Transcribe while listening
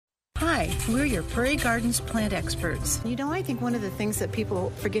Hi, we're your Prairie Gardens plant experts. You know, I think one of the things that people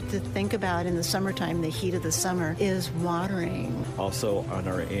forget to think about in the summertime, the heat of the summer, is watering. Also on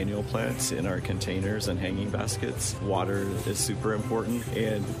our annual plants, in our containers and hanging baskets, water is super important,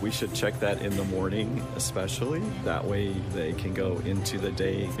 and we should check that in the morning especially. That way they can go into the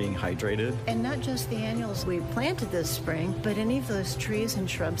day being hydrated. And not just the annuals we planted this spring, but any of those trees and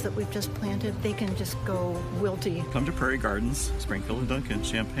shrubs that we've just planted, they can just go wilty. Come to Prairie Gardens, Springfield and Duncan,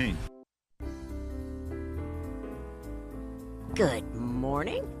 Champaign. Good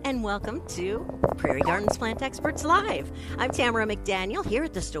morning and welcome to Prairie Gardens Plant Experts Live. I'm Tamara McDaniel here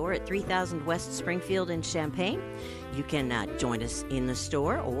at the store at 3000 West Springfield in Champaign. You can join us in the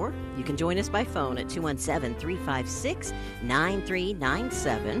store, or you can join us by phone at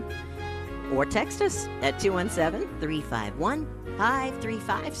 217-356-9397 or text us at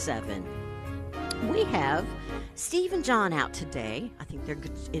 217-351-5357. We have Steve and John out today. I think they're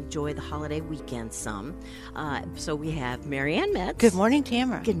going to enjoy the holiday weekend some. So we have Marianne Metz. Good morning,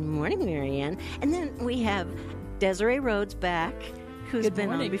 Tamara. Good morning, Marianne. And then we have Desiree Rhodes back, who's been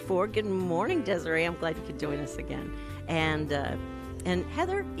on before. Good morning, Desiree. I'm glad you could join us again. And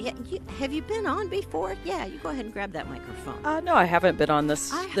Heather, have you been on before? Yeah, you go ahead and grab that microphone. No, I haven't been on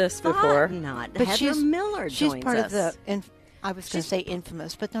this before. Not. But Heather Miller joins she's part us. of the... I was going to say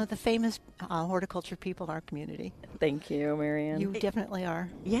infamous, but no, the famous horticulture people in our community. Thank you, Marianne. You definitely are.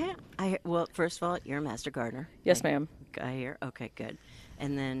 Yeah. Well, first of all, you're a master gardener. Yes, ma'am. I hear. Okay, good.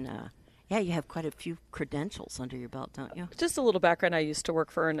 And then, you have quite a few credentials under your belt, don't you? Just a little background. I used to work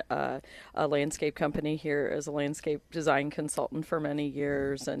for a landscape company here as a landscape design consultant for many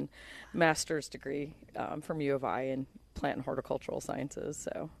years, and master's degree from U of I in plant and horticultural sciences.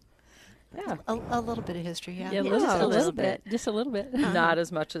 So. Yeah, a little bit of history, yeah. Yeah, just a little bit. Just a little bit. Not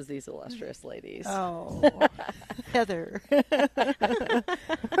as much as these illustrious ladies. Oh, Heather. It's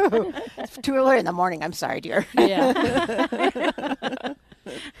too early in the morning. I'm sorry, dear. Yeah.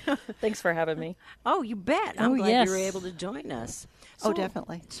 Thanks for having me. Oh, you bet. I'm glad you were able to join us. So,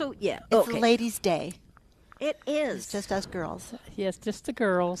 definitely. So, yeah. It's the ladies' day. It is. It's just us girls. Yes, just the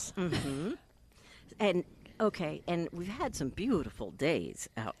girls. Mm-hmm. And we've had some beautiful days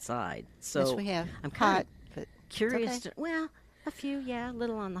outside. So yes, we have. I'm kind hot, of curious. okay. A few, a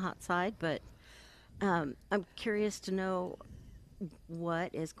little on the hot side, but I'm curious to know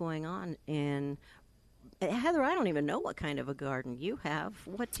what is going on in Heather. I don't even know what kind of a garden you have.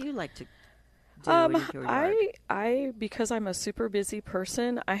 What do you like to do in your yard? I because I'm a super busy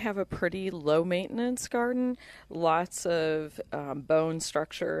person, I have a pretty low maintenance garden. Lots of bone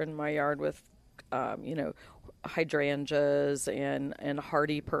structure in my yard with hydrangeas and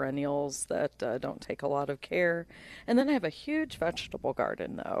hardy perennials that don't take a lot of care. And then I have a huge vegetable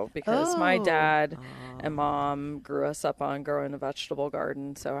garden, though, because my dad and mom grew us up on growing a vegetable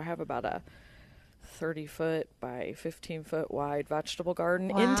garden. So I have about a 30-foot by 15-foot wide vegetable garden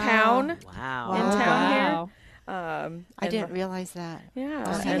in town. Wow. In town here. I didn't realize that.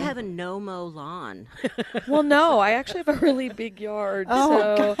 Yeah. So you have a no-mow lawn. Well, no, I actually have a really big yard,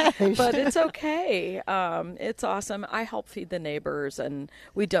 but it's okay. It's awesome. I help feed the neighbors, and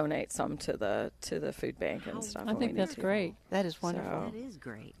we donate some to the food bank and stuff. I think that's great. That is wonderful. That is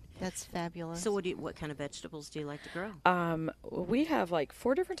great. That's fabulous. So what kind of vegetables do you like to grow? We have like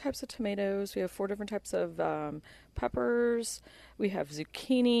 4 different types of tomatoes. We have 4 different types of peppers. We have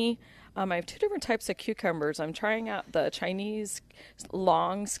zucchini. I have 2 different types of cucumbers. I'm trying out the Chinese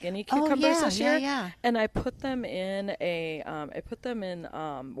long, skinny cucumbers this year, and I put them in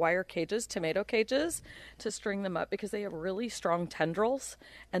wire cages, tomato cages, to string them up because they have really strong tendrils,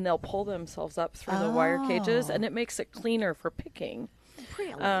 and they'll pull themselves up through the wire cages, and it makes it cleaner for picking.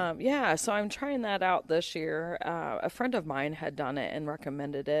 Really? So I'm trying that out this year. A friend of mine had done it and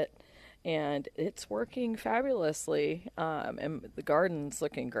recommended it, and it's working fabulously. And the garden's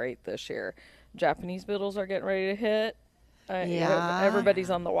looking great this year. Japanese beetles are getting ready to hit. Everybody's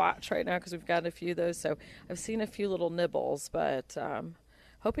on the watch right now because we've got a few of those. So I've seen a few little nibbles, but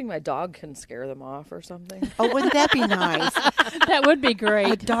hoping my dog can scare them off or something. Oh, wouldn't that be nice? That would be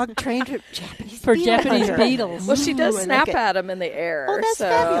great. A dog trained for Japanese beetles. Well, she does snap at them in the air. Oh, that's so,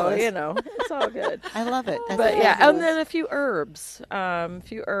 fabulous. It's all good. I love it. That's But fabulous. and then a few herbs.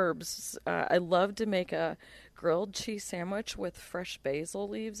 I love to make a grilled cheese sandwich with fresh basil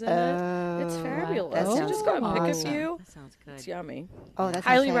leaves in it. It's fabulous. That You sounds just go and pick a awesome. few. That sounds good. It's yummy. Oh, that's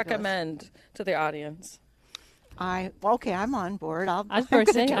highly fabulous. recommend to the audience. I'm on board. I was going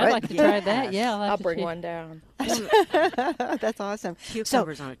to say, I'd like to try that. Yeah, I'll bring one down. That's awesome.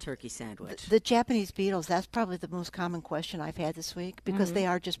 Cucumbers on a turkey sandwich. The Japanese beetles, that's probably the most common question I've had this week because they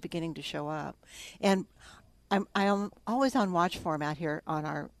are just beginning to show up. And I'm always on watch for them out here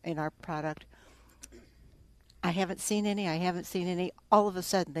in our product. I haven't seen any. All of a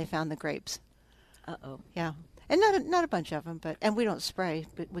sudden, they found the grapes. Uh-oh. Yeah, and not a bunch of them, and we don't spray,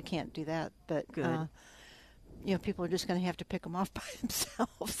 but we can't do that. But Good. People are just going to have to pick them off by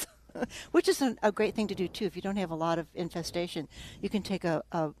themselves, which is a great thing to do too. If you don't have a lot of infestation, you can take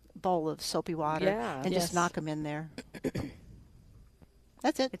a bowl of soapy water and just knock them in there.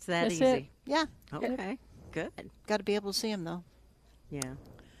 That's it. It's that That's easy. it. Yeah, Okay. Good. got to be able to see them though. Yeah.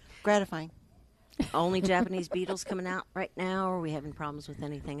 Gratifying. Only Japanese beetles coming out right now, or are we having problems with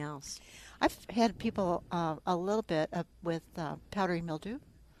anything else? I've had people a little bit with powdery mildew,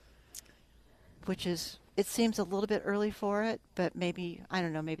 which is, it seems a little bit early for it, but maybe, I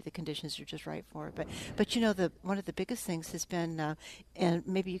don't know, maybe the conditions are just right for it. But one of the biggest things has been, and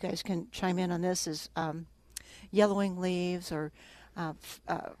maybe you guys can chime in on this, is yellowing leaves or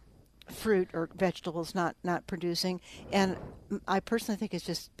fruit or vegetables not producing. And I personally think it's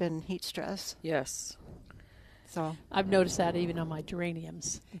just been heat stress. Yes. So I've noticed that even on my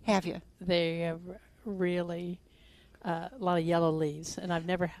geraniums. have you? They have really a lot of yellow leaves, and I've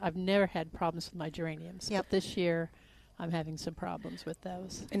never had problems with my geraniums. Yep. But this year, I'm having some problems with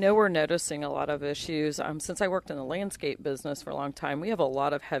those. I know we're noticing a lot of issues. Since I worked in the landscape business for a long time, we have a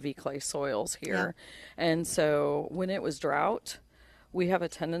lot of heavy clay soils here. And so when it was drought, we have a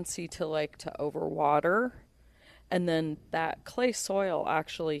tendency to overwater. And then that clay soil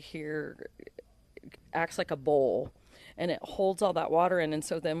actually here acts like a bowl, and it holds all that water in. And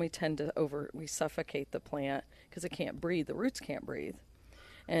so then we tend to we suffocate the plant because it can't breathe. The roots can't breathe.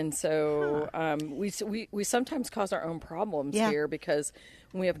 And so we sometimes cause our own problems here, because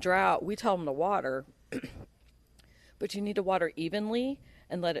when we have drought, we tell them to water, but you need to water evenly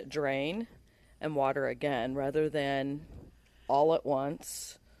and let it drain and water again, rather than all at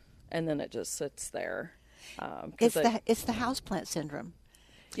once, and then it just sits there. It's the houseplant syndrome.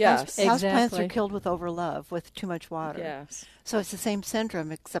 Yes. Houseplants Exactly. are killed with overlove, with too much water. Yes. So it's the same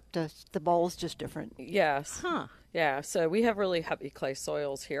syndrome, except the bowl's just different. Yes. Huh. Yeah, so we have really heavy clay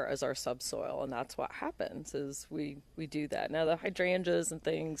soils here as our subsoil, and that's what happens is we do that. Now the hydrangeas and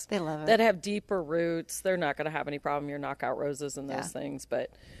things They love it. that have deeper roots, they're not going to have any problem. Your knockout roses and those Yeah. things,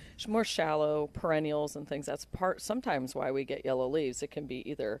 but more shallow perennials and things, that's sometimes why we get yellow leaves. It can be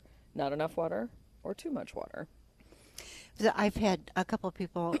either not enough water or too much water. I've had a couple of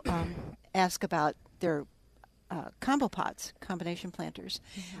people ask about their combo pots, combination planters,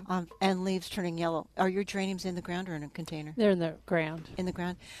 and leaves turning yellow. Are your geraniums in the ground or in a container? They're in the ground. In the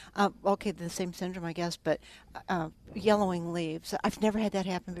ground. Okay, the same syndrome, I guess, but yellowing leaves. I've never had that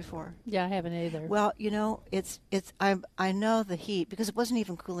happen before. Yeah, I haven't either. Well, I know the heat, because it wasn't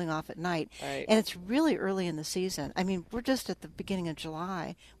even cooling off at night, Right. and it's really early in the season. I mean, we're just at the beginning of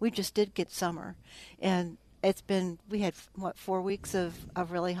July. We just did get summer, and we had 4 weeks of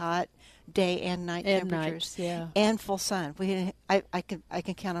really hot day and night And temperatures, nights, yeah. and full sun. I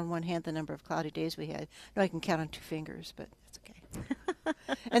can count on one hand the number of cloudy days we had. No, I can count on 2 fingers, but that's okay.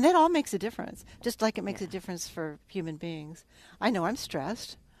 And that all makes a difference, just like it makes a difference for human beings. I know I'm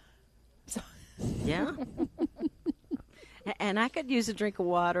stressed. So Yeah. And I could use a drink of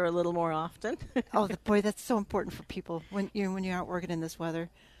water a little more often. boy, that's so important for people when you're out working in this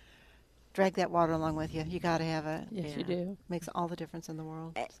weather. Drag that water along with you. You got to have it. Yes, Yeah. you do. Makes all the difference in the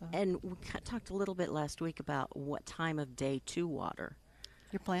world. So. And we talked a little bit last week about what time of day to water.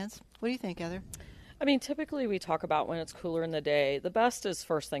 Your plants? What do you think, Heather? I mean, typically we talk about when it's cooler in the day. The best is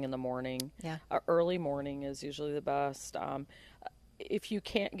first thing in the morning. Yeah. Early morning is usually the best. If you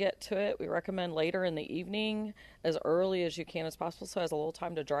can't get to it, we recommend later in the evening, as early as you can as possible, so it has a little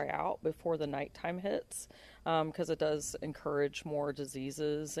time to dry out before the nighttime hits, because it does encourage more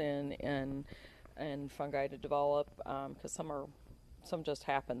diseases and fungi to develop, because some just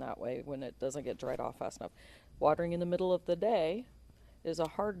happen that way when it doesn't get dried off fast enough. Watering in the middle of the day is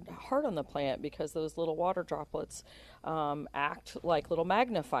hard on the plant, because those little water droplets act like little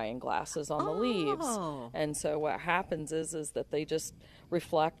magnifying glasses on the leaves. And so what happens is that they just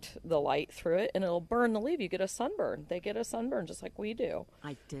reflect the light through it, and it'll burn the leaf. You get a sunburn. They get a sunburn just like we do.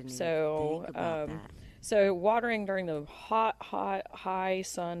 I didn't So, even think about that. So watering during the hot, high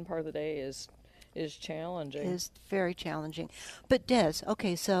sun part of the day is challenging. Is very challenging. But Des,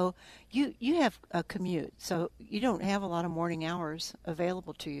 okay, so you have a commute, so you don't have a lot of morning hours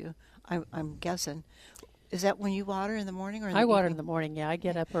available to you, I'm guessing. Is that when you water in the morning or in the I water evening? in the morning. Yeah, I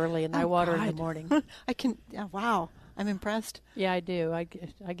get up early and I Oh, water in the God. morning. I can. Wow. I'm impressed. Yeah, I do. I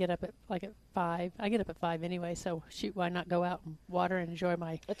get up at 5. I get up at 5 anyway, so shoot, why not go out and water and enjoy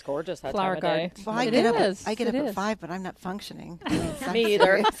my It's gorgeous that flower time of day. garden. Well, I It get up. is. I get It up is. at 5, but I'm not functioning. Me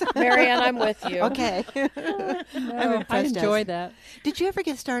either. Marianne, I'm with you. Okay. No, I impressed, enjoy Des. that. Did you ever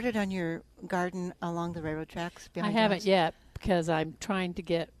get started on your garden along the railroad tracks? I Behind your haven't house? yet because I'm trying to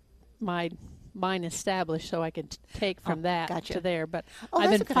get mine established so I can take from that gotcha. to there. But Oh, I've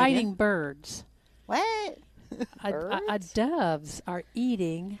that's been a good idea. fighting birds. What? Doves are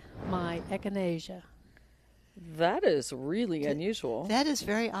eating my echinacea. That is really unusual. That is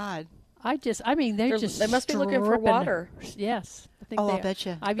very odd. They must be looking for stripping- water. Yes. I think Oh, they I'll are.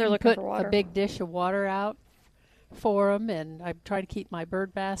 betcha. I've They're even looking put for water. a big dish of water out for them, and I try to keep my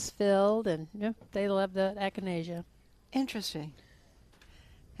bird baths filled, and they love the echinacea. Interesting.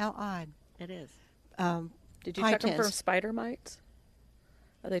 How odd. It is. Did you Pine check them for tins. spider mites?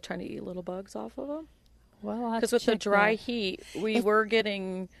 Are they trying to eat little bugs off of them? Well, I'll have Because to with the check dry that. heat, you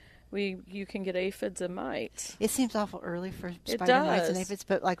can get aphids and mites. It seems awful early for It spider mites and does. aphids,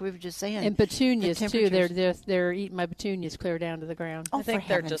 but like we were just saying. And petunias the too. temperatures- They're eating my petunias clear down to the ground. Oh, I think for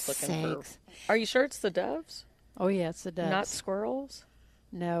they're heaven's just looking sakes. for. Are you sure it's the doves, Oh yeah, it's the doves. not squirrels?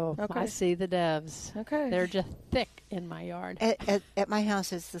 No, I Okay. see the doves. Okay. They're just thick in my yard. At my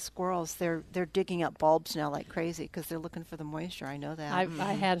house, it's the squirrels. They're digging up bulbs now like crazy because they're looking for the moisture. I know that. I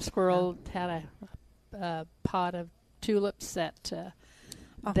had a squirrel had a pot of tulips that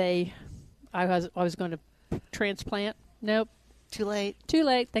I was going to transplant. Nope, Too late. too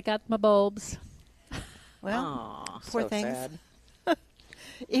late. They got my bulbs. Well, Aw. poor so things. sad.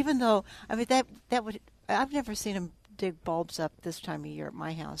 Even though that would I've never seen them dig bulbs up this time of year at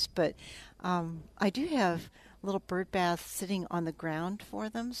my house, but I do have little bird baths sitting on the ground for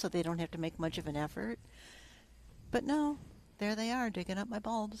them, so they don't have to make much of an effort. But no, there they are digging up my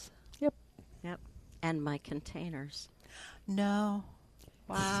bulbs. Yep. Yep. And my containers. No,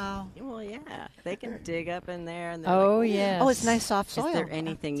 wow. Well, yeah, they can dig up in there. And Oh like, yes. Oh, it's nice soft soil. Is there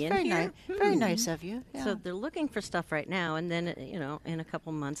anything It's in very here? Nice, very nice of you. Yeah. So they're looking for stuff right now, and then in a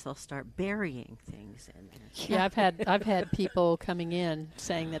couple months they'll start burying things in there. Yeah, I've had people coming in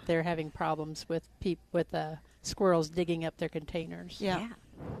saying that they're having problems with squirrels digging up their containers. yeah.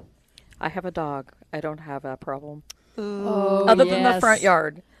 I have a dog. I don't have that problem. Ooh. Oh, Other than the yes. front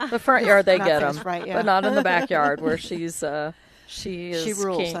yard. The front yard they Not get this, them, right, yeah. but not in the backyard where she is She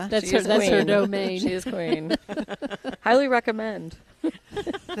rules, king. huh? That's She is her queen. domain. She is queen. Highly recommend.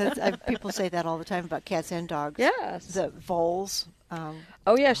 People say that all the time about cats and dogs. Yes. The voles.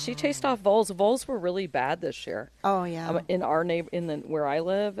 Oh yeah, she chased off voles. Voles were really bad this year. Oh yeah. In our where I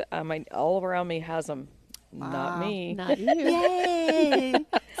live, all around me has them. Not Wow. me. Not you. Yay!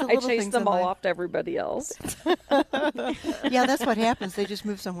 It's the I little chased things them in all life. off to everybody else. Yeah, that's what happens. They just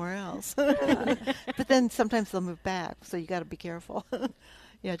move somewhere else. But then sometimes they'll move back, so you got to be careful.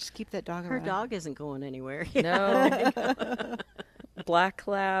 Yeah, just keep that dog Her around. dog isn't going anywhere. No. Black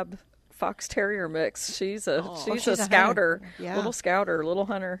lab, fox terrier mix. She's a she's a scouter, hunter. Yeah. little scouter, little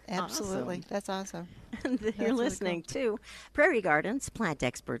hunter. Absolutely. Awesome. That's awesome. And That's you're really listening to Prairie Gardens Plant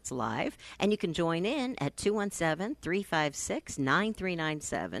Experts Live, and you can join in at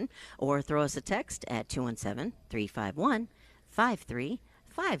 217-356-9397 or throw us a text at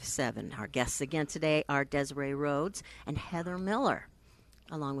 217-351-5357. Our guests again today are Desiree Rhodes and Heather Miller,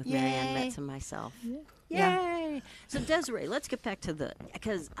 along with Marianne Yay. Metz and myself. Yeah. Yay! So Desiree, let's get back to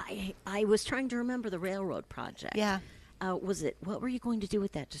because I was trying to remember the railroad project. Yeah. What were you going to do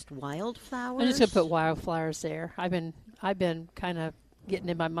with that? Just wildflowers? I'm just gonna put wildflowers there. I've been kind of getting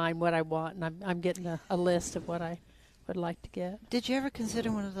in my mind what I want, and I'm getting a list of what I would like to get. Did you ever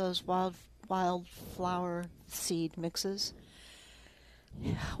consider one of those wildflower seed mixes?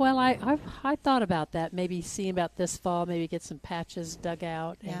 Well, I thought about that. Maybe seeing about this fall. Maybe get some patches dug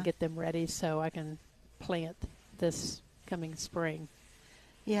out Yeah. and get them ready so I can plant this coming spring.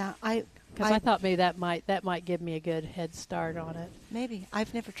 Yeah, Because I thought maybe that might give me a good head start on it. maybe.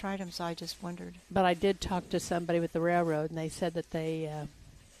 I've never tried them, so I just wondered. But I did talk to somebody with the railroad, and they said that they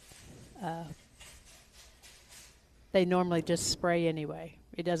normally just spray anyway.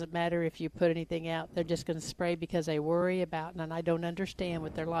 It doesn't matter if you put anything out. They're just going to spray because they worry about, and I don't understand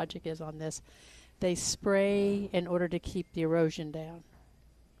what their logic is on this. They spray in order to keep the erosion down.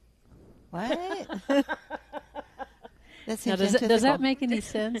 What? That Now, seems does that antithetical. make any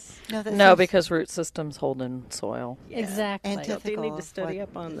sense? No, that No, seems because root systems hold in soil. Exactly. antith- Do you need Typical to of study what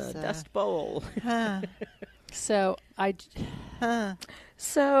up on the is, Dust Bowl? Huh. So Huh.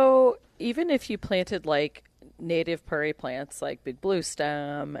 So even if you planted like native prairie plants like big blue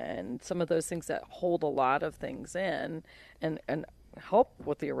stem and some of those things that hold a lot of things in and help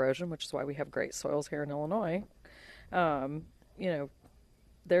with the erosion, which is why we have great soils here in Illinois, you know,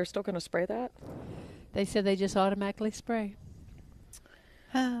 they're still going to spray that. They said they just automatically spray.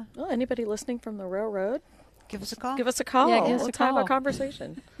 Well, anybody listening from the railroad, Give us a call. give us a call. Yeah, give us a Let's have call. a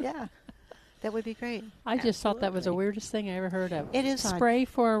conversation. Yeah, that would be great. I just thought that was the weirdest thing I ever heard of. It is odd. spray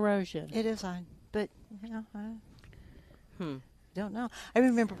for erosion. It is on, but don't know. I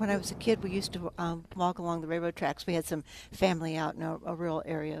remember when I was a kid, we used to walk along the railroad tracks. We had some family out in a rural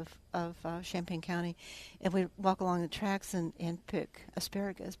area of Champaign County, and we'd walk along the tracks and pick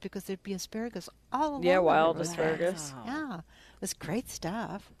asparagus because there'd be asparagus all along. Yeah, the wild railroad asparagus. tracks. Yeah, it was great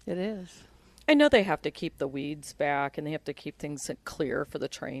stuff. It is. I know they have to keep the weeds back and they have to keep things clear for the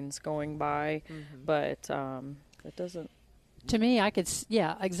trains going by, but it doesn't. To me, I could,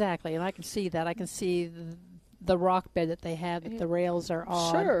 yeah, exactly, and I can see that. I can see the rock bed that they have that the rails are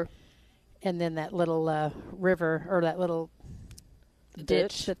on. Sure. And then that little river or that little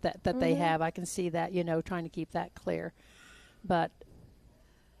ditch that they have. I can see that, trying to keep that clear. But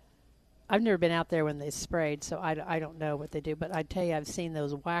I've never been out there when they sprayed, so I don't know what they do. But I tell you, I've seen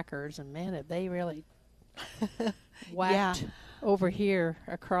those whackers, and man, have they really whacked over here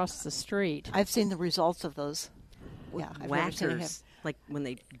across the street. I've seen the results of those. Yeah, I've never seen him. Whackers, like when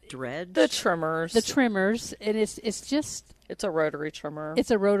they dredge. The trimmers. The trimmers, and it's just It's a rotary trimmer.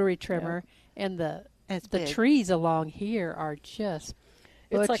 it's a rotary trimmer, and the It's the big. trees along here are just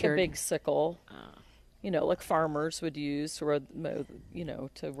butchered. It's like a big sickle. Like farmers would use to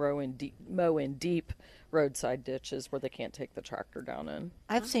mow in deep roadside ditches where they can't take the tractor down in.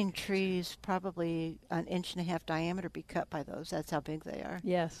 I've seen trees probably 1.5 inches diameter be cut by those. That's how big they are.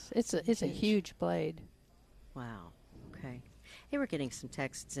 Yes, it's a huge blade. Wow. Okay. Hey, we're getting some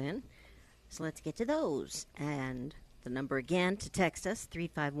texts in. So let's get to those. And the number again to text us,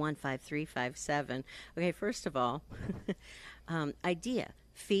 351-5357. Okay, first of all, idea.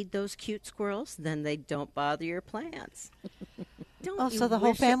 Feed those cute squirrels, then they don't bother your plants. Don't Oh, you so the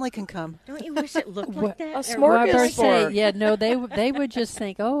whole wish family can come. Don't you wish it looked like that? A Or- smorgasbord. Well, I better say, yeah, no, they would just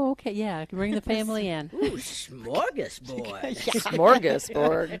think, oh, okay, yeah, bring the family in, Ooh, smorgasbord.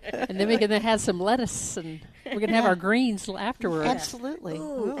 Smorgasbord. and then we can have some lettuce, and we're gonna have our greens afterwards. Absolutely.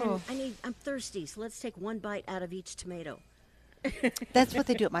 Ooh, Ooh. and I'm thirsty, so let's take one bite out of each tomato. That's what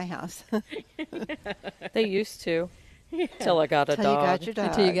they do at my house. They used to. Till I got a Till you dog. got your dog.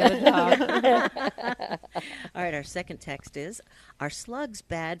 Until you got a dog. All right, our second text is, are slugs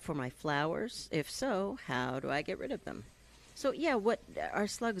bad for my flowers? If so, how do I get rid of them? So, yeah, are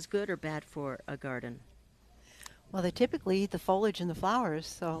slugs good or bad for a garden? Well, they typically eat the foliage and the flowers,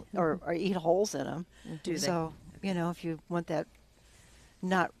 so or eat holes in them. Do they? So, if you want that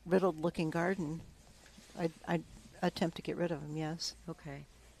not riddled-looking garden, I'd attempt to get rid of them, yes. Okay.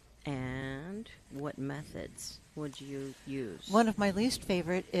 And what methods would you use? One of my least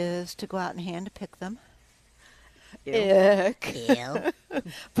favorite is to go out and hand pick them. Ew. Ick. Ew.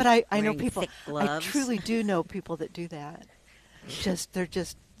 But I know Wearing people, thick I gloves. truly do know people that do that. They're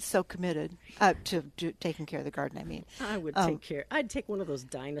just so committed to taking care of the garden, I mean. I would I'd take one of those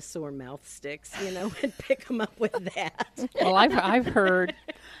dinosaur mouth sticks, and pick them up with that. Well, I've heard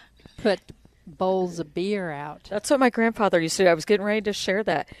put bowls of beer out. That's what my grandfather used to do. I was getting ready to share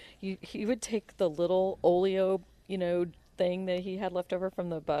that. He would take the little oleo, thing that he had left over from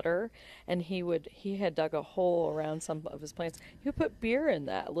the butter, and he had dug a hole around some of his plants. He would put beer in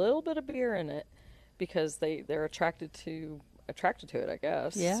that, a little bit of beer in it, because they're attracted to it, I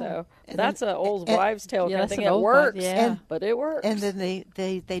guess. Yeah. So And that's then- an old and- wives' tale Yeah, kind of that's thing. an It old one, works, yeah. but it works. And then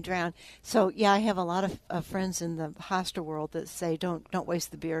they drown. So yeah, I have a lot of friends in the hosta world that say don't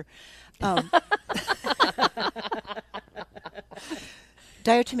waste the beer.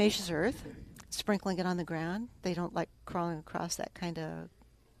 Diatomaceous earth, sprinkling it on the ground. They don't like crawling across that kind of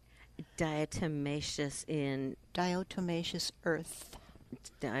Diatomaceous in earth.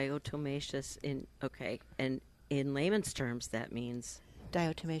 okay. And in layman's terms, that means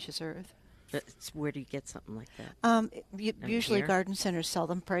Diatomaceous earth. where do you get something like that? Usually here? garden centers sell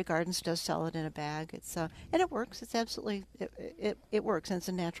them. Prairie Gardens does sell it in a bag. It's and it works. It's absolutely it works, and it's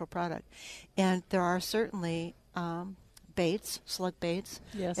a natural product. And there are certainly baits, slug baits.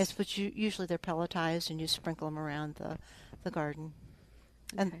 Yes. It's which usually they're pelletized, and you sprinkle them around the garden,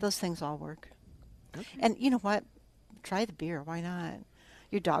 and those things all work. Okay. And you know what? Try the beer. Why not?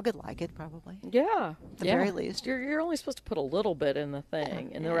 Your dog would like it probably. yeah. At the Yeah. very least. You're only supposed to put a little bit in the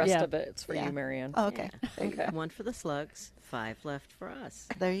thing, and the rest Yeah. of it's for Yeah. you, Marianne. Oh, okay. Okay. One for the slugs, 5 left for us.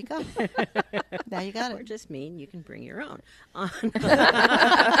 There you go. Now you got Or it. just mean you can bring your own.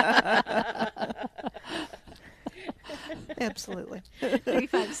 Absolutely.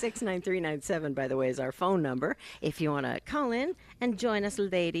 356-9397, by the way, is our phone number. If you want to call in and join us,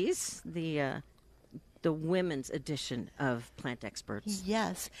 ladies, the the women's edition of Plant Experts.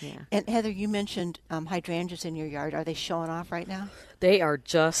 Yes. Yeah. And Heather, you mentioned hydrangeas in your yard. Are they showing off right now? They are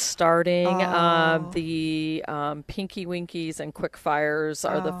just starting. Oh. The Pinky Winkies and Quick Fires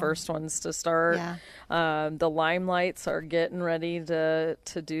are the first ones to start. Yeah. The Limelights are getting ready to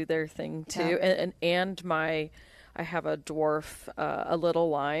do their thing too. Yeah. And I have a dwarf, a little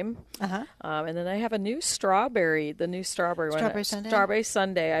lime, and then I have a new strawberry. The new strawberry one, Strawberry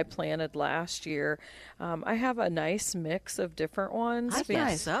Sunday, I planted last year. I have a nice mix of different ones. I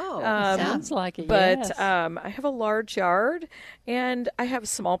guess so. Sounds like it. But yes. I have a large yard, and I have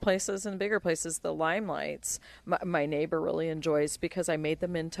small places and bigger places. The Limelights, my neighbor really enjoys because I made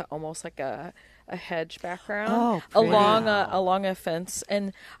them into almost like a hedge background along a fence.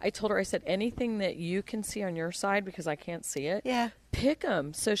 And I told her, I said, anything that you can see on your side, because I can't see it, pick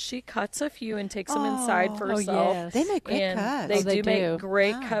them. So she cuts a few and takes them inside for herself. Yes. They make great And cuts. They they make do.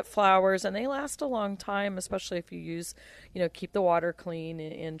 great cut flowers, and they last a long time, especially if you use, keep the water clean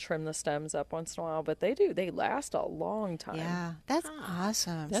and trim the stems up once in a while. But they last a long time. Yeah, that's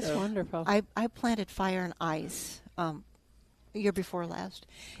awesome. That's wonderful. I planted Fire and Ice year before last,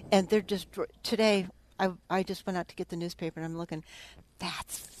 and they're just today. I just went out to get the newspaper, and I'm looking.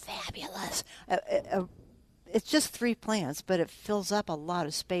 That's fabulous. It's just 3 plants, but it fills up a lot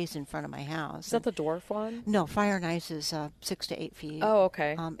of space in front of my house. Is that the dwarf one? No, Fire and Ice is 6 to 8 feet. Oh,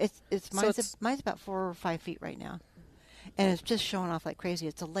 okay. Mine's about 4 or 5 feet right now, and it's just showing off like crazy.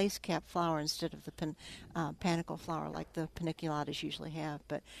 It's a lace cap flower instead of the panicle flower like the paniculatas usually have,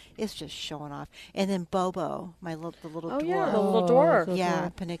 but it's just showing off. And then Bobo, the little dwarf. Yeah, the little dwarf. Yeah,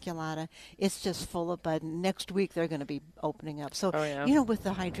 paniculata. It's just full of bud. Next week they're going to be opening up. So, Oh, with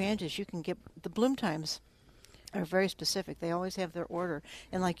the hydrangeas, you can get the bloom times are very specific. They always have their order.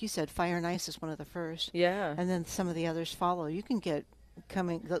 And like you said, Fire and Ice is one of the first. Yeah. And then some of the others follow. You can get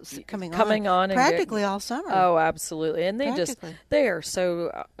coming on and practically all summer. Oh, absolutely. And Practically. they are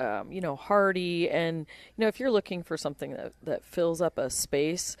so hardy, and if you're looking for something that fills up a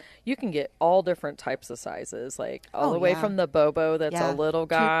space, you can get all different types of sizes, like all the way from the Bobo that's a little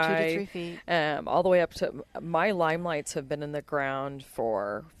guy 2 to 3 feet, all the way up to my Limelights have been in the ground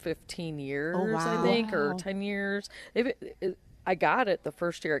for 15 years, I think, or 10 years. I got it the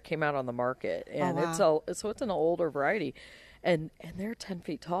first year it came out on the market, and it's an older variety. And they're 10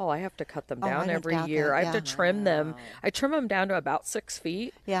 feet tall. I have to cut them down every year. I have to trim them. I trim them down to about 6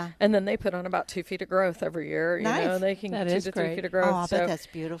 feet. Yeah. And then they put on about 2 feet of growth every year. Nice. They can That 2 is to 3 great. feet of growth. Oh, I bet that's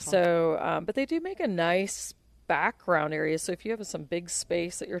beautiful. So, but they do make a nice background area. So if you have some big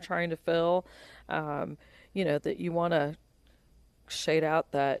space that you're trying to fill, that you want to shade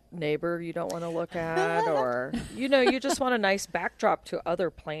out that neighbor you don't want to look at, or you just want a nice backdrop to other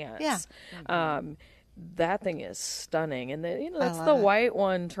plants. Yeah. That thing is stunning, and that's the white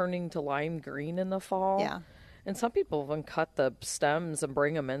one turning to lime green in the fall. Yeah. And some people even cut the stems and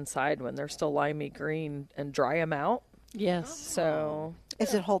bring them inside when they're still limey green and dry them out. Yes. So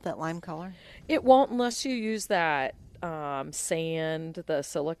Does it hold that lime color? it won't unless you use that sand, the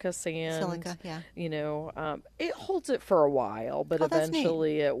silica sand. Silica, yeah. It holds it for a while, but that's neat.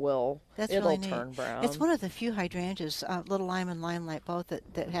 eventually it'll Really neat. turn brown. It's one of the few hydrangeas, Little Lime and Limelight both,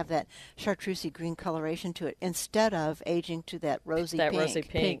 that have that chartreusey green coloration to it instead of aging to that rosy pink. Rosy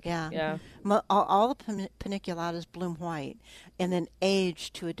pink. Yeah. All the paniculatas bloom white and then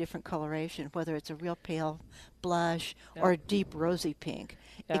age to a different coloration, whether it's a real pale blush or a deep rosy pink,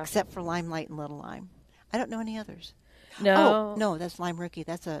 except for Limelight and Little Lime. I don't know any others. No. Oh, no, that's Lime Rookie.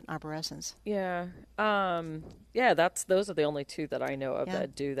 That's an arborescence. Yeah. Those are the only two that I know of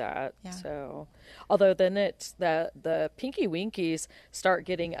that do that. Yeah. So, although then it's the Pinky Winkies start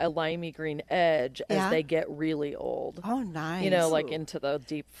getting a limey green edge as they get really old. Oh, nice. Like into the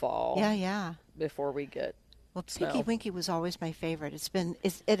deep fall. Yeah. Before we get Well, snow. Pinky Winky was always my favorite. It's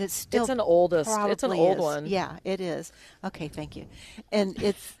still It's an old is. one. Yeah, it is. Okay, thank you. And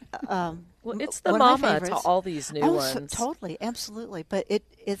it's Well, it's the one of my mama to favorites. all these new ones. Totally, absolutely. But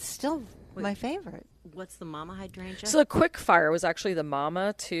it's still my favorite. What's the mama hydrangea? So the Quick Fire was actually the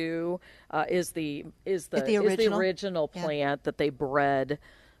mama to is the original plant that they bred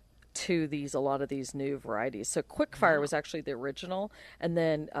to a lot of these new varieties. So Quick Fire was actually the original, and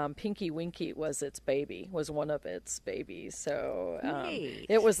then Pinky Winky was one of its babies. So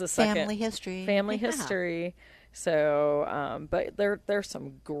it was the second Family history. history. So, but there's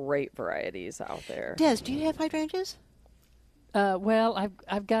some great varieties out there. Des, do you have hydrangeas? Well,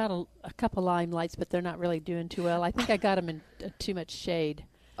 I've got a couple Limelights, but they're not really doing too well. I think I got them in too much shade.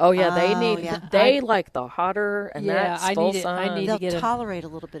 Oh yeah, they like the hotter and that full sun. I need They'll to get tolerate a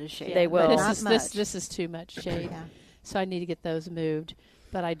little bit of shade. They will. But not much. This is too much shade. Yeah. So I need to get those moved.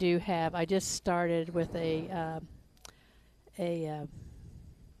 but I do have. I just started with a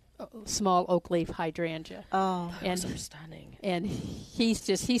small oak leaf hydrangea. Oh, Those are stunning. And he's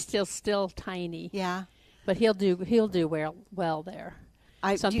still tiny. yeah. But he'll do well there.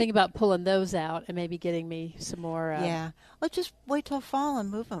 So I'm thinking about pulling those out and maybe getting me some more. Yeah. Well, just wait till fall and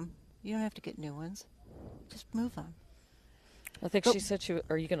move them. You don't have to get new ones. Just move them. I think she said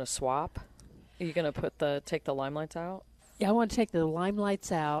are you going to swap? Are you going to take the limelights out? Yeah, I want to take the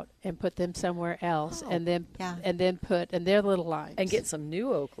limelights out and put them somewhere else, and then put their little lines And get some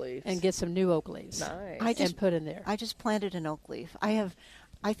new oak leaves. and get some new oak leaves. Nice. And put in there. I just planted an oak leaf.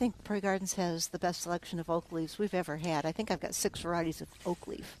 I think Prairie Gardens has the best selection of oak leaves we've ever had. I think I've got 6 varieties of oak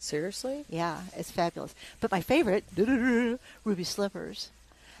leaf. Seriously? Yeah, it's fabulous. But my favorite, Ruby Slippers.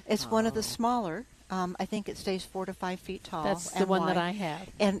 It's one of the smaller. I think it stays 4 to 5 feet tall. That's the and one wide. that I have.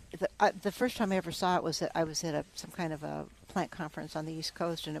 And the first time I ever saw it was that I was at some kind of a plant conference on the East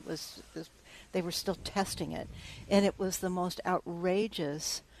Coast, and they were still testing it, and it was the most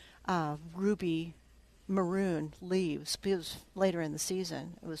outrageous ruby maroon leaves. It was later in the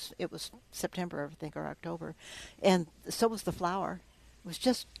season. It was September, I think, or October, and so was the flower. It was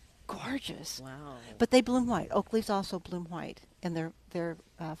just gorgeous. Wow. But they bloom white. Oak leaves also bloom white, and their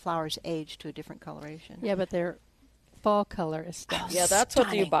flowers age to a different coloration. Yeah, but their fall color is stunning. Yeah, that's what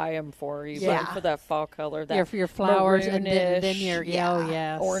you Stunning. buy them for. You buy Yeah. them for that fall color. That your flowers, and then maroonish,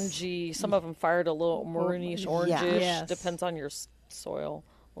 your orangey. Some of them fired a little maroonish, orangish. Yes. Depends on your soil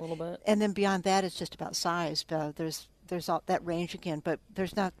a little bit. And then beyond that, it's just about size. There's all that range again, but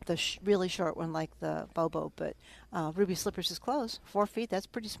there's not the really short one like the Bobo. But Ruby Slippers is close, 4 feet. That's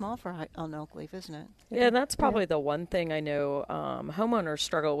pretty small for an oak leaf, isn't it? Yeah, and that's probably the one thing I know homeowners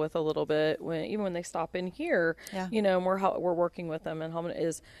struggle with a little bit even when they stop in here. Yeah. And we're working with them, and home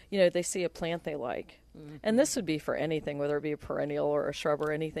is they see a plant they like, and this would be for anything, whether it be a perennial or a shrub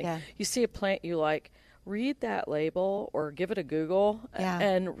or anything. Yeah. You see a plant you like. Read that label or give it a Google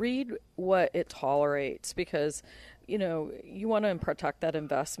and read what it tolerates, because you want to protect that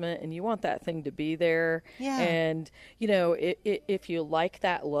investment and you want that thing to be there. Yeah. And if you like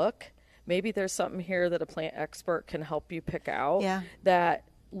that look, maybe there's something here that a plant expert can help you pick out that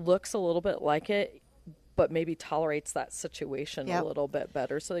looks a little bit like it, but maybe tolerates that situation a little bit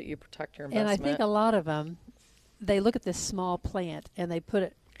better, so that you protect your investment. And I think a lot of them, they look at this small plant and they put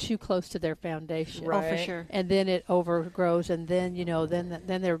it too close to their foundation. Right. Oh, for sure. And then it overgrows, and then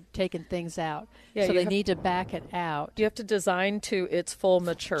then they're taking things out. Yeah, so you they have- need to back it out. You have to design to its full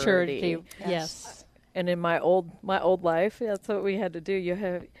maturity. Yes. And in my old life, that's what we had to do. You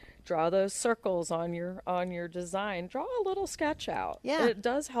have draw those circles on your design. Draw a little sketch out. Yeah. It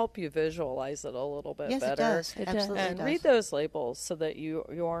does help you visualize it a little bit Yes, better. it does. It does. Absolutely And does. read those labels so that you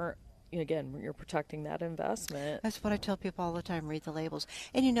aren't, again, you're protecting that investment. That's what I tell people all the time, read the labels.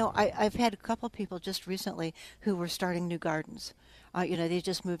 And, I've had a couple of people just recently who were starting new gardens. They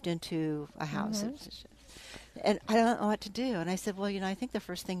just moved into a house. And I don't know what to do. And I said, well, I think the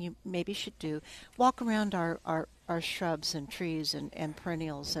first thing you maybe should do, walk around our shrubs and trees and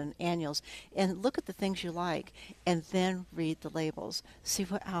perennials and annuals and look at the things you like, and then read the labels. See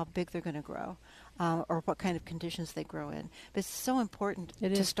how big they're going to grow. Or what kind of conditions they grow in. But it's so important It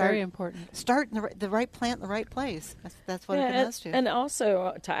to is start. very important. Start in the right plant in the right place. That's what it has to. And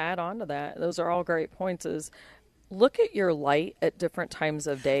also, to add on to that, those are all great points, is look at your light at different times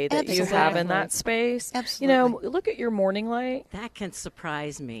of day that you have in that space. Absolutely. Look at your morning light. That can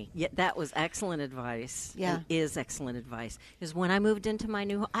surprise me. Yet that was excellent advice. Yeah. It is excellent advice. Because when I moved into my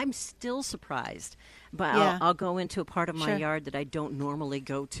new home, I'm still surprised. But Yeah. I'll go into a part of my Sure. yard that I don't normally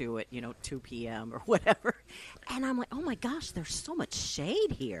go to at 2 p.m. or whatever, and I'm like, oh my gosh, there's so much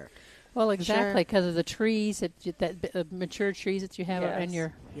shade here. Well, exactly, because of the trees that mature trees that you have Yes. in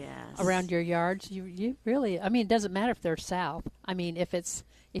your Yes. around your yards. You really, it doesn't matter if they're south.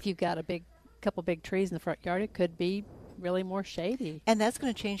 If you've got a couple big trees in the front yard, it could be really more shady. And that's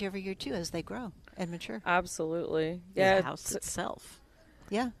going to change every year too as they grow and mature. Absolutely. The Yeah. house itself.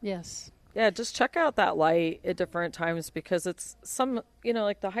 Yeah. Yes. Yeah, just check out that light at different times, because it's some,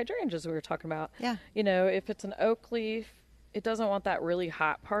 like the hydrangeas we were talking about. Yeah. If it's an oak leaf, it doesn't want that really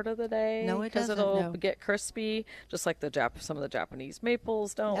hot part of the day. No, it because doesn't. it'll No. get crispy, just like some of the Japanese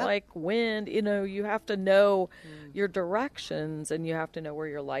maples don't Yep. like wind. You have to know your directions, and you have to know where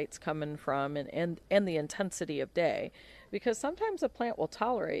your light's coming from, and the intensity of day, because sometimes a plant will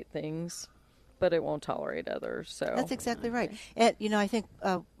tolerate things, but it won't tolerate others. So That's exactly right. And I think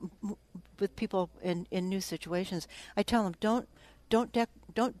with people in new situations, I tell them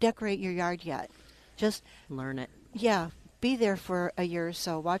don't decorate your yard yet. Just Learn it. be there for a year or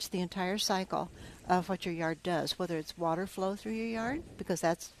so. Watch the entire cycle of what your yard does, whether it's water flow through your yard, because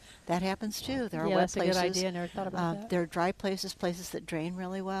that happens too. There are Yeah, wet that's a places. good idea. I never thought about that. There are dry places, places that drain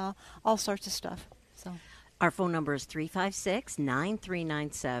really well, all sorts of stuff. So. Our phone number is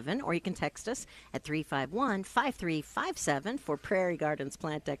 356-9397, or you can text us at 351-5357 for Prairie Gardens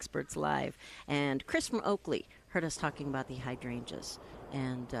Plant Experts Live. And Chris from Oakley heard us talking about the hydrangeas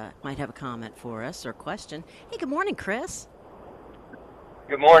and might have a comment for us or question. Hey, good morning, Chris.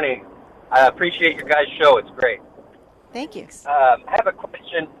 Good morning. I appreciate your guys' show. It's great. Thank you. I have a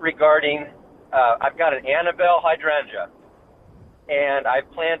question regarding, I've got an Annabelle hydrangea, and I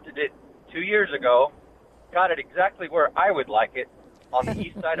planted it 2 years ago, got it exactly where I would like it, on the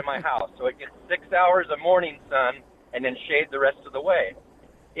east side of my house, so it gets 6 hours of morning sun and then shade the rest of the way.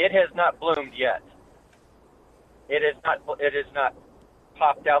 It has not bloomed yet. It has not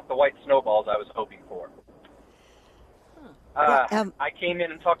popped out the white snowballs I was hoping for. I came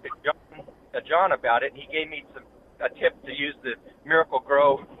in and talked to John about it, and he gave me a tip to use the Miracle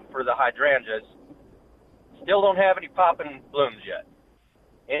Grow for the hydrangeas. Still don't have any popping blooms yet.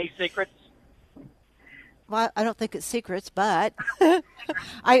 Any secrets? Well, I don't think it's secrets, but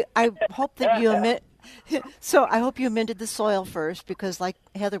I hope that you so I hope you amended the soil first, because like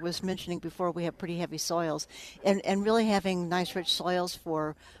Heather was mentioning before, we have pretty heavy soils, and really having nice rich soils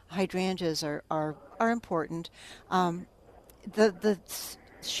for hydrangeas are important. The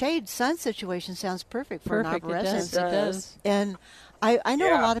shade sun situation sounds perfect for an arborescence. It does. And I know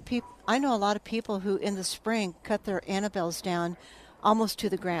Yeah. a lot of people. I know a lot of people who in the spring cut their Annabelles down almost to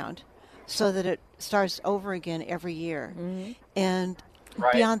the ground, so that it starts over again every year. Mm-hmm. And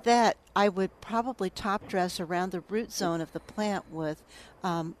Right. beyond that, I would probably top dress around the root zone of the plant with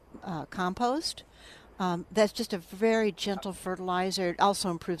compost. That's just a very gentle fertilizer. It also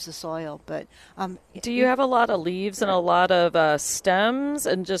improves the soil. But Do you have a lot of leaves and a lot of stems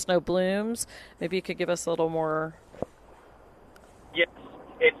and just no blooms? Maybe you could give us a little more. Yes,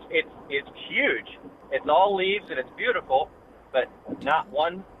 it's huge. It's all leaves and it's beautiful, but not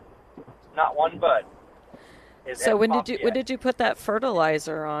one bud. So when did you put that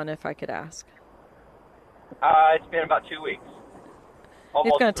fertilizer on, if I could ask? It's been about 2 weeks.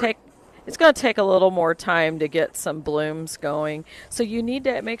 Almost It's going to take a little more time to get some blooms going. So you need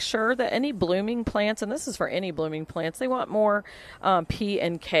to make sure that any blooming plants, and this is for any blooming plants, they want more P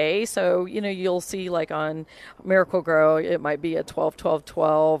and K. So, you'll see like on Miracle Grow, it might be a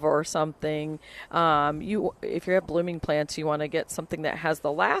 12-12-12 or something. If you have blooming plants, you want to get something that has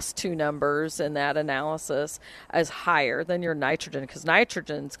the last two numbers in that analysis as higher than your nitrogen, because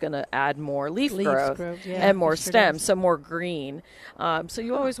nitrogen's going to add more leaf growth yeah, and more it sure stems, does. so more green. So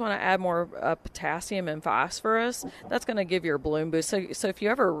you always want to add more potassium and phosphorus. That's going to give your bloom boost. So if you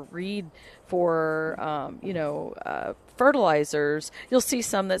ever read for fertilizers, you'll see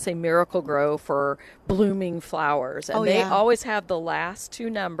some that say Miracle Grow for blooming flowers, and they always have the last two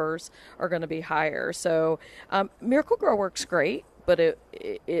numbers are going to be higher. So Miracle Grow works great, but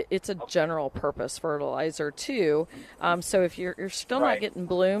it's a general purpose fertilizer too. So if you're still not getting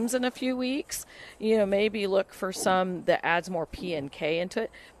blooms in a few weeks, maybe look for some that adds more P and K into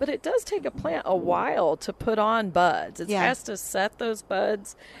it. But it does take a plant a while to put on buds. It has to set those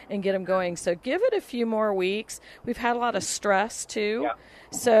buds and get them going. So give it a few more weeks. We've had a lot of stress too. Yeah.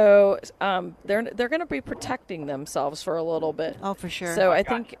 So they're going to be protecting themselves for a little bit. Oh, for sure. So I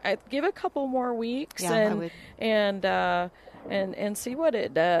think I'd give a couple more weeks I would. and see what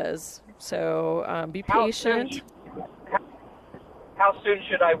it does. So be patient. How soon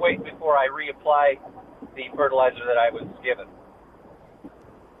should I wait before I reapply the fertilizer that I was given?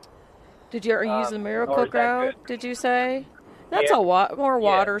 Did you use the Miracle or is that Grow? good? Did you say? That's Yeah. more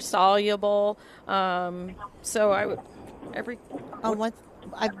water soluble. So I would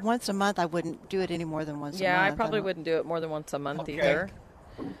once a month. I wouldn't do it any more than once a month. Yeah, I probably wouldn't do it more than once a month Okay. either.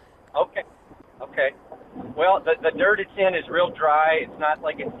 Okay. Well, the dirt it's in is real dry. It's not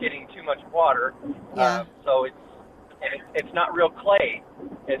like it's getting too much water. Yeah. So it's not real clay.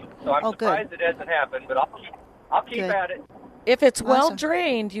 So I'm surprised it hasn't happened, but I'll keep Good. at it. If it's well Awesome.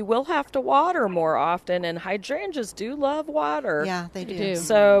 drained, you will have to water more often, and hydrangeas do love water. Yeah, they do. do.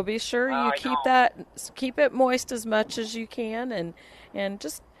 So be sure you I keep it moist as much as you can, and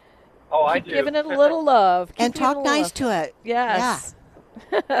just I keep do. giving it a little love. And talk nice to it. Yes.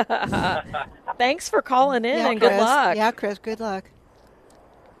 Thanks for calling in, and good Chris. luck. Yeah, Chris, good luck.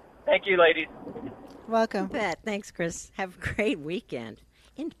 Thank you, ladies. Welcome. Bet. Thanks, Chris. Have a great weekend.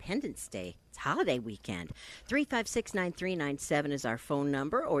 Independence Day. It's holiday weekend. 356-9397 is our phone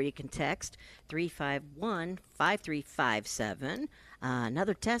number, or you can text 351-5357.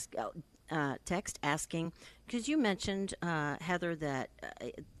 Another text asking, because you mentioned, Heather, that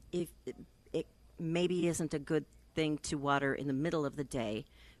if maybe isn't a good thing to water in the middle of the day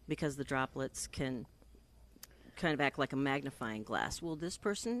because the droplets can kind of act like a magnifying glass. Well, this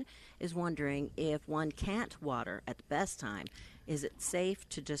person is wondering if one can't water at the best time. Is it safe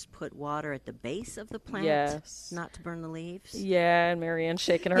to just put water at the base of the plant, Yes. not to burn the leaves? Yeah, and Marianne's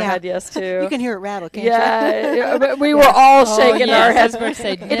shaking her Yeah. head yes too. You can hear it rattle, can't yeah, but we were all shaking yes, our heads. I was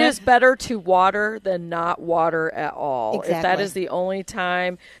gonna say, It is better to water than not water at all. If that Exactly. is the only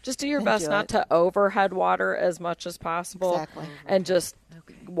time, just do your Then best do not it. to overhead water as much as possible. Exactly. And just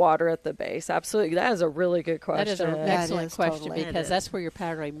water at the base. Absolutely. That is a really good question. That is an Yeah, it excellent is, question totally. It because is. that's where your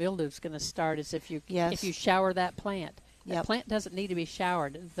powdery mildew is going to start. Is if you Yes. shower that plant. Yep. That plant doesn't need to be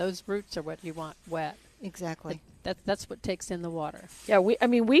showered. Those roots are what you want wet. Exactly. That's what takes in the water. Yeah,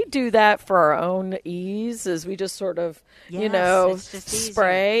 we do that for our own ease. Is we just sort of, Yes, it's just easier.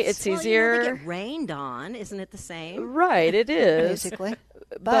 spray. It's well, easier. They get rained on. Isn't it the same? Right, it is. Basically.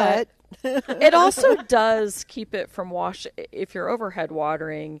 But it also does keep it from if you're overhead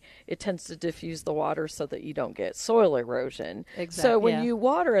watering, it tends to diffuse the water so that you don't get soil erosion. So when yeah. you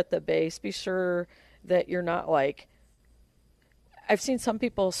water at the base, be sure that you're not I've seen some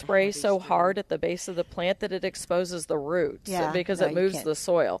people spray so hard at the base of the plant that it exposes the roots because no, it you moves can't- the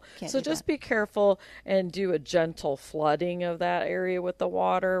soil. can't So do just that. be careful and do a gentle flooding of that area with the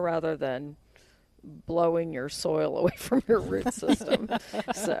water rather than blowing your soil away from your root system.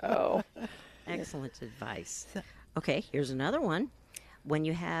 So, Excellent advice. Okay, here's another one. When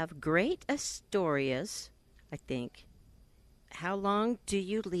you have great Astorias, I think, how long do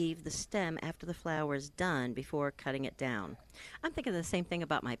you leave the stem after the flower is done before cutting it down? I'm thinking the same thing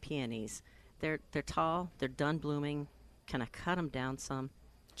about my peonies. They're tall, they're done blooming. Can I cut them down some?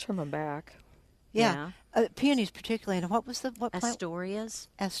 trim them back. Yeah. Peonies particularly. And what plant? Astorias?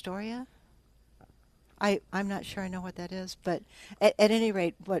 Astoria? I'm not sure I know what that is, but at any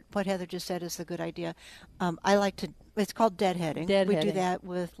rate, what Heather just said is a good idea. I like to, it's called deadheading. We do Deadheading. that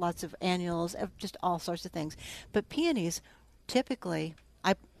with lots of annuals, just all sorts of things. But peonies, typically,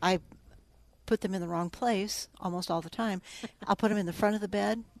 I put them in the wrong place almost all the time. I'll put them in the front of the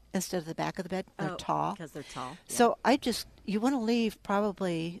bed instead of the back of the bed. They're tall. Because they're tall. Yeah. So you want to leave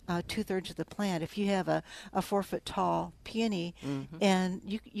probably 2/3 of the plant. If you have a 4-foot tall peony, and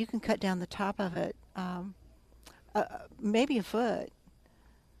you can cut down the top of it, maybe a foot.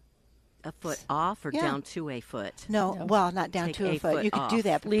 A foot off or Yeah. down to a foot? No, No. well, not down Take to a a foot. foot You could do off.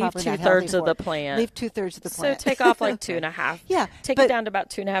 that, but Leave probably not 2/3 healthy of the for it. plant. Leave 2/3 of the So plant. take off like 2.5. Yeah, Take but- it down to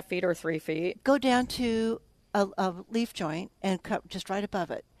about 2.5 feet or 3 feet. Go down to a leaf joint and cut just right above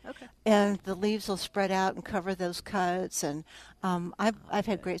it. Okay. And the leaves will spread out and cover those cuts. And I've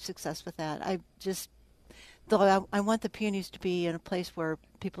had great success with that. Though I want the peonies to be in a place where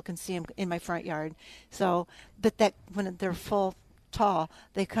people can see them in my front yard. So, but that when they're full tall,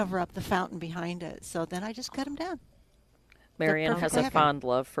 they cover up the fountain behind it. So then I just cut them down. Marianne has a perfectly happy. fond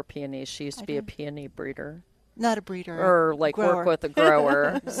love for peonies. She used to I be a do. peony breeder. Not a breeder. Or like grower. work with a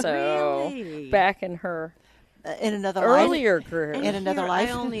grower. So Really? back in her In another earlier life. career. In another Here, life.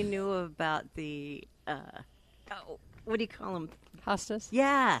 I only knew about the, what do you call them? Hostas?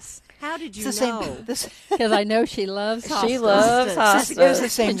 Yes. How did you It's the know? same. Because I know she loves hostas. She loves It was the hostas.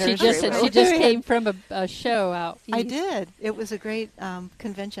 same And she nursery. just came from a show out east. I did. It was a great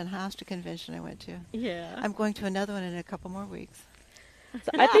convention, Hosta convention I went to. Yeah. I'm going to another one in a couple more weeks.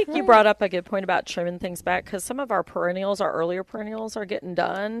 So I think you brought up a good point about trimming things back because some of our perennials, our earlier perennials, are getting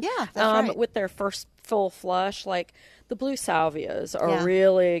done. Yeah, that's right. With their first full flush, like the blue salvias are Yeah.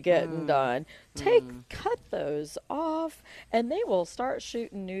 really getting done. Cut those off, and they will start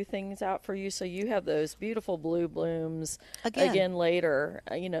shooting new things out for you. So you have those beautiful blue blooms Again. later.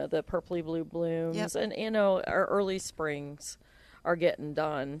 The purpley blue blooms, Yep. and our early springs are getting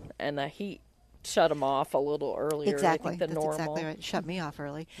done, and the heat shut them off a little earlier. Exactly. I think, than That's normal. exactly right. Shut me off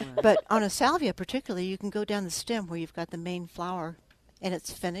early. But on a salvia particularly, you can go down the stem where you've got the main flower and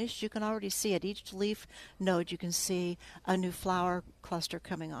it's finished. You can already see at each leaf node, you can see a new flower cluster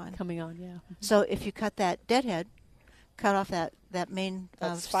coming on. Coming on, yeah. So if you cut that deadhead, cut off that main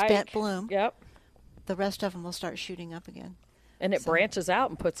That spent spike. bloom, Yep. the rest of them will start shooting up again. And it branches out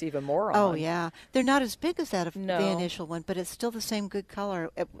and puts even more on. Oh, yeah. They're not as big as that of No. the initial one, but it's still the same good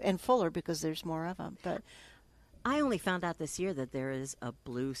color and fuller because there's more of them. But I only found out this year that there is a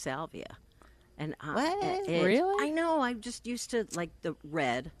blue salvia. And What? Really? I know. I'm just used to like the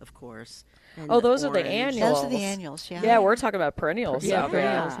red, of course. and Oh, those are the orange. annuals. those are the annuals, yeah. Yeah, we're talking about perennial Yeah, salvia.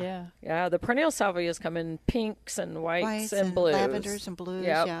 perennials, yeah. Yeah, the perennial salvias come in pinks and whites, and blues. lavenders and blues,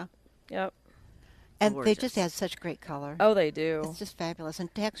 Yep. yeah. Yep. And they just Gorgeous. add such great color. Oh, they do. It's just fabulous.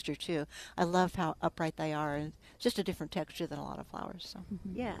 And texture, too. I love how upright they are. And just a different texture than a lot of flowers. So.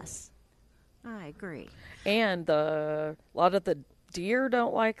 Yes. I agree. And a lot of the deer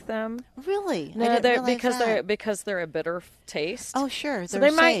don't like them. Really? I No, didn't realize that. because they're a bitter taste. Oh, sure. So they're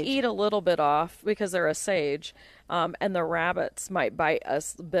they might sage. eat a little bit off because they're a sage, and the rabbits might bite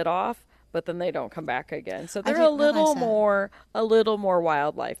us a bit off, but then they don't come back again. So they're a didn't realize little that. more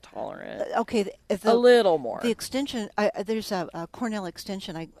wildlife tolerant. Okay, A little more. The extension, there's a Cornell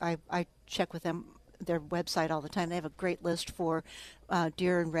extension. I check with them, their website all the time. They have a great list for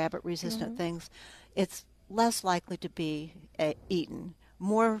deer and rabbit resistant things. It's less likely to be eaten.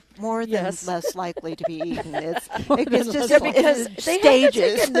 More than Yes. less likely to be eaten. It's just Yeah, because it's they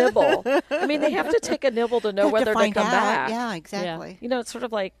stages. have to take a nibble. I mean, they have to take a nibble to know Have whether to find come out. back. Yeah, exactly. You know, it's sort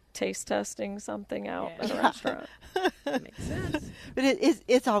of like taste testing something out at a restaurant. That makes sense. But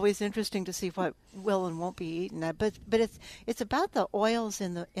it's always interesting to see what will and won't be eaten. But it's about the oils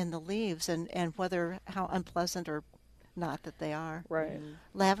in the leaves and whether how unpleasant or not that they are. Right.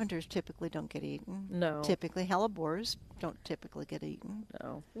 Lavenders typically don't get eaten. No. Typically, hellebores don't typically get eaten.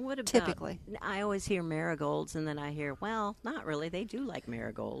 No. What about Typically. I always hear marigolds, and then I hear, well, not really. They do like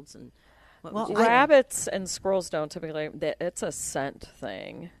marigolds, and what Well, would you say? Rabbits and squirrels don't typically. It's a scent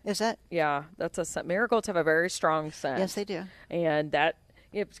thing. Is that? Yeah, that's a scent. Marigolds have a very strong scent. Yes, they do. And that,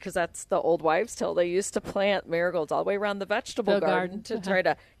 yeah, because that's the old wives' tale. They used to plant marigolds all the way around the vegetable The garden garden. to try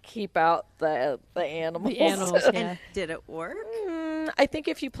to keep out the animals. The animals, yeah. And did it work? I think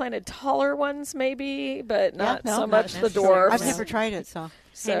if you planted taller ones, maybe, but not no, so not much the necessarily. dwarfs. I've never tried it, so.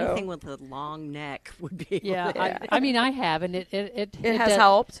 So Anything with a long neck would be. Yeah, I mean, I have, and it has does-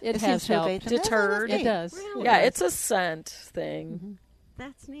 helped. It It has seems to evade helped. them. Deterred. That's It neat. does. Really? yeah, it's a scent thing.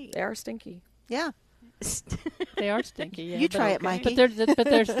 That's neat. They are stinky. Yeah. They are stinky. Yeah, You but- try it, Mikey. But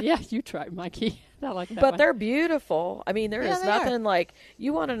there's yeah, you try it, Mikey. I like that But one. they're beautiful. I mean, there Yeah, is they are. nothing like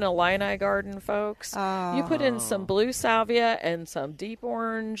you want an Illini garden, folks. You put in some blue salvia and some deep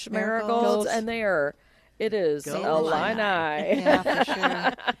orange marigolds, Marigolds. and it is Go Illini. Yeah, for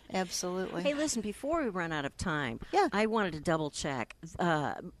sure. Absolutely. Hey, listen, before we run out of time, Yeah. I wanted to double check.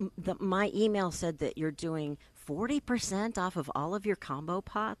 My email said that you're doing 40% off of all of your combo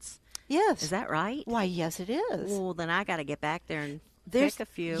pots. Yes. Is that right? Why, yes, it is. Well, then I got to get back there and There's pick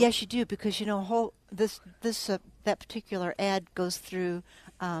a few. Yes, you do, because that particular ad goes through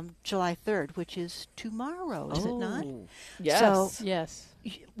July 3rd, which is tomorrow, is it not? Oh. Yes. So yes.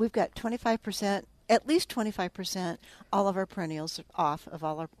 we've got 25%, at least 25%, all of our perennials off of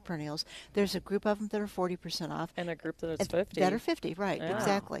all our perennials. There's a group of them that are 40% off. and a group that is and 50. That are 50, right, Yeah.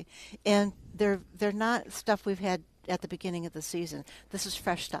 exactly. And they're not stuff we've had at the beginning of the season. This is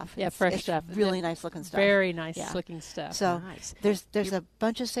fresh stuff. Yeah, It's- fresh it's stuff. Really nice looking stuff. Very nice Yeah. looking stuff. So Nice. there's a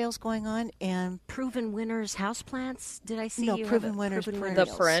bunch of sales going on, and Proven Winners houseplants. Did I see No, you? Proven have Winners the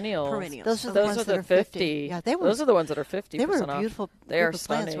perennials. perennials. Perennials. those are the Those ones are that the are 50. Yeah, they were. Those are the ones that are 50% They were a off. beautiful They group are of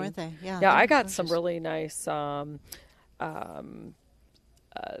plants, stunning. weren't they? Yeah. Yeah, they I were got some gorgeous. really nice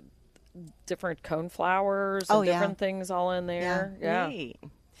different cone flowers and Oh, yeah. different things all in there. Yeah. Neat.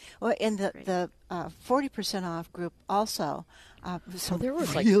 Well, and the 40% off group also. Some there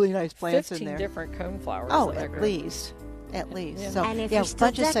was like really nice plants 15 in there. different cone flowers Oh, in that at group. least. At least. Yeah. So And if yeah, you're a still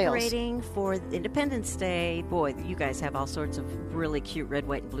bunch of sales. decorating for Independence Day, boy, you guys have all sorts of really cute red,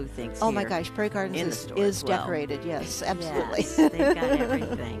 white, and blue things Oh here. my gosh, Prairie in Gardens the is, store is as well. decorated. Yes, absolutely. Yes, they've got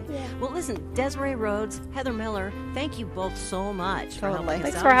everything. Well, listen, Desiree Rhodes, Heather Miller, thank you both so much for Totally. helping us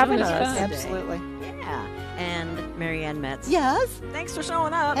Thanks out for having doing us. this today. Absolutely. Yeah. And Marianne Metz. Yes. Thanks for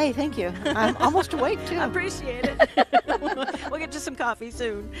showing up. Hey, thank you. I'm almost awake too. I appreciate it. We'll get you some coffee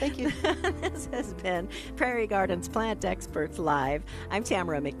soon. Thank you. This has been Prairie Gardens Plant Experts Live. I'm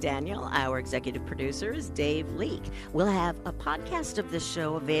Tamara McDaniel. Our executive producer is Dave Leake. We'll have a podcast of this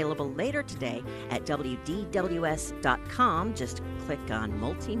show available later today at WDWS.com. Just click on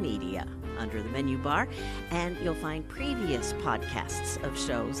Multimedia under the menu bar, and you'll find previous podcasts of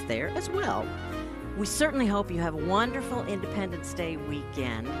shows there as well. We certainly hope you have a wonderful Independence Day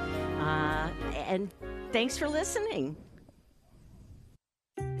weekend. And thanks for listening.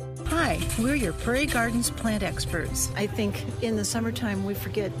 Hi, we're your Prairie Gardens plant experts. I think in the summertime we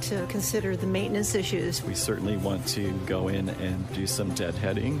forget to consider the maintenance issues. We certainly want to go in and do some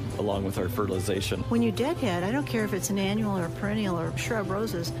deadheading along with our fertilization. When you deadhead, I don't care if it's an annual or perennial or shrub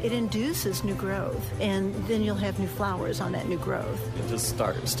roses, it induces new growth, and then you'll have new flowers on that new growth. It just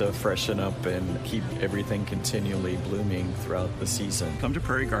starts to freshen up and keep everything continually blooming throughout the season. Come to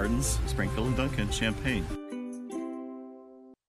Prairie Gardens, Springfield and Duncan, Champaign.